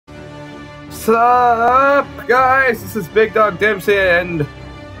Sup, guys? This is Big Dog Dempsey and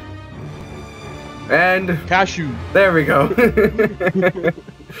Cashew. There we go.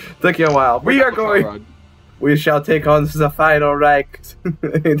 Took you a while. We shall take on the final rank.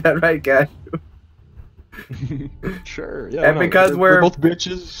 Ain't that right, Cashew? Sure. Yeah. And because we're both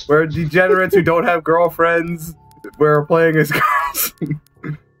bitches, we're degenerates who don't have girlfriends. We're playing as girls.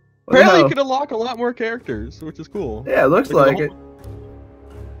 Apparently, you can unlock a lot more characters, which is cool. Yeah, it looks like it.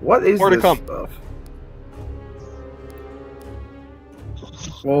 What is this stuff?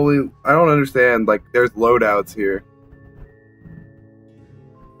 Holy, I don't understand. Like, there's loadouts here.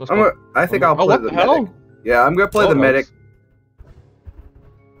 I think I'll play the medic. Yeah, I'm gonna play the medic.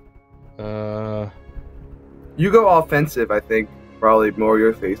 You go offensive, I think. Probably more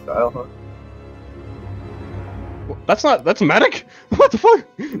your face style, huh? That's medic? What the fuck?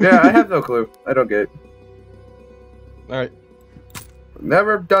 Yeah, I have no clue. I don't get it. Alright.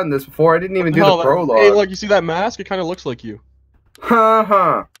 Never done this before. I didn't even do the prologue. Hey, look, you see that mask? It kind of looks like you.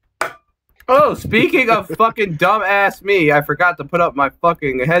 Ha. Oh, speaking of fucking dumbass me, I forgot to put up my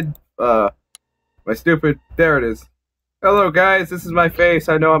fucking head, my stupid... There it is. Hello, guys. This is my face.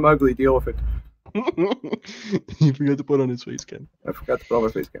 I know I'm ugly. Deal with it. You forgot to put on his face cam. I forgot to put on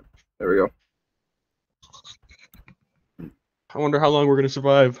my face cam. There we go. I wonder how long we're gonna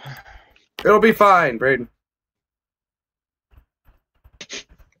survive. It'll be fine, Brayden.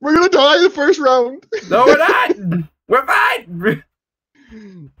 We're gonna die in the first round. No, we're not. We're fine.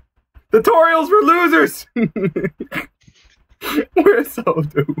 Tutorials for losers. We're so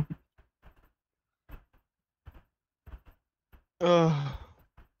doomed.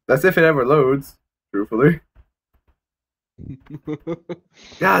 That's if it ever loads. Truthfully.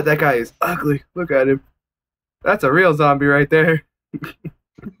 God, that guy is ugly. Look at him. That's a real zombie right there.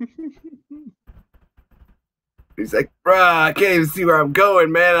 He's like, bruh, I can't even see where I'm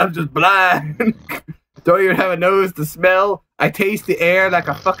going, man. I'm just blind. Don't even have a nose to smell. I taste the air like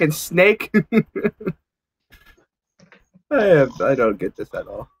a fucking snake. I don't get this at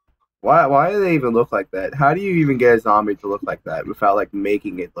all. Why do they even look like that? How do you even get a zombie to look like that without like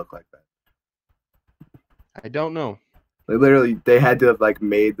making it look like that? I don't know. They had to have like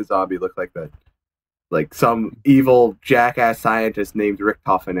made the zombie look like that. Like some evil jackass scientist named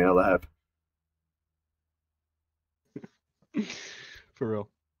Richtofen in a lab. For real.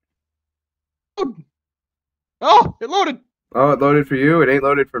 Oh, it loaded! Oh, it loaded for you? It ain't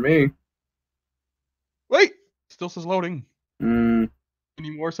loaded for me. Wait! Still says loading.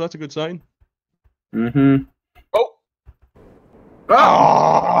 Anymore, so that's a good sign. Oh!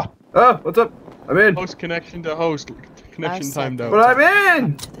 Ah! Oh, what's up? I'm in. Host connection to host. Connection timed out. But I'm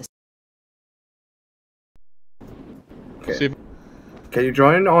in! Okay. Can you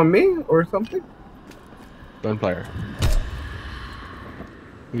join on me or something? Done player.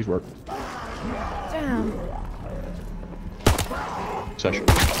 Please work. Damn. Session.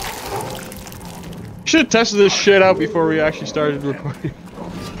 Should have tested this shit out before we actually started recording.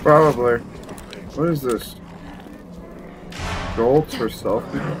 Probably. What is this? Jolts for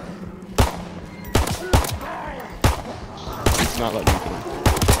selfie? It's not letting me join.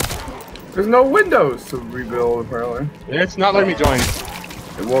 There's no windows to rebuild, apparently. It's not letting me join.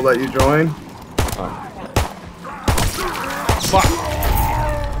 It won't let you join? Fuck!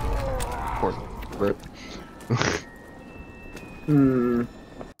 Poor rip.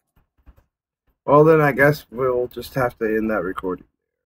 Well, then I guess we'll just have to end that recording.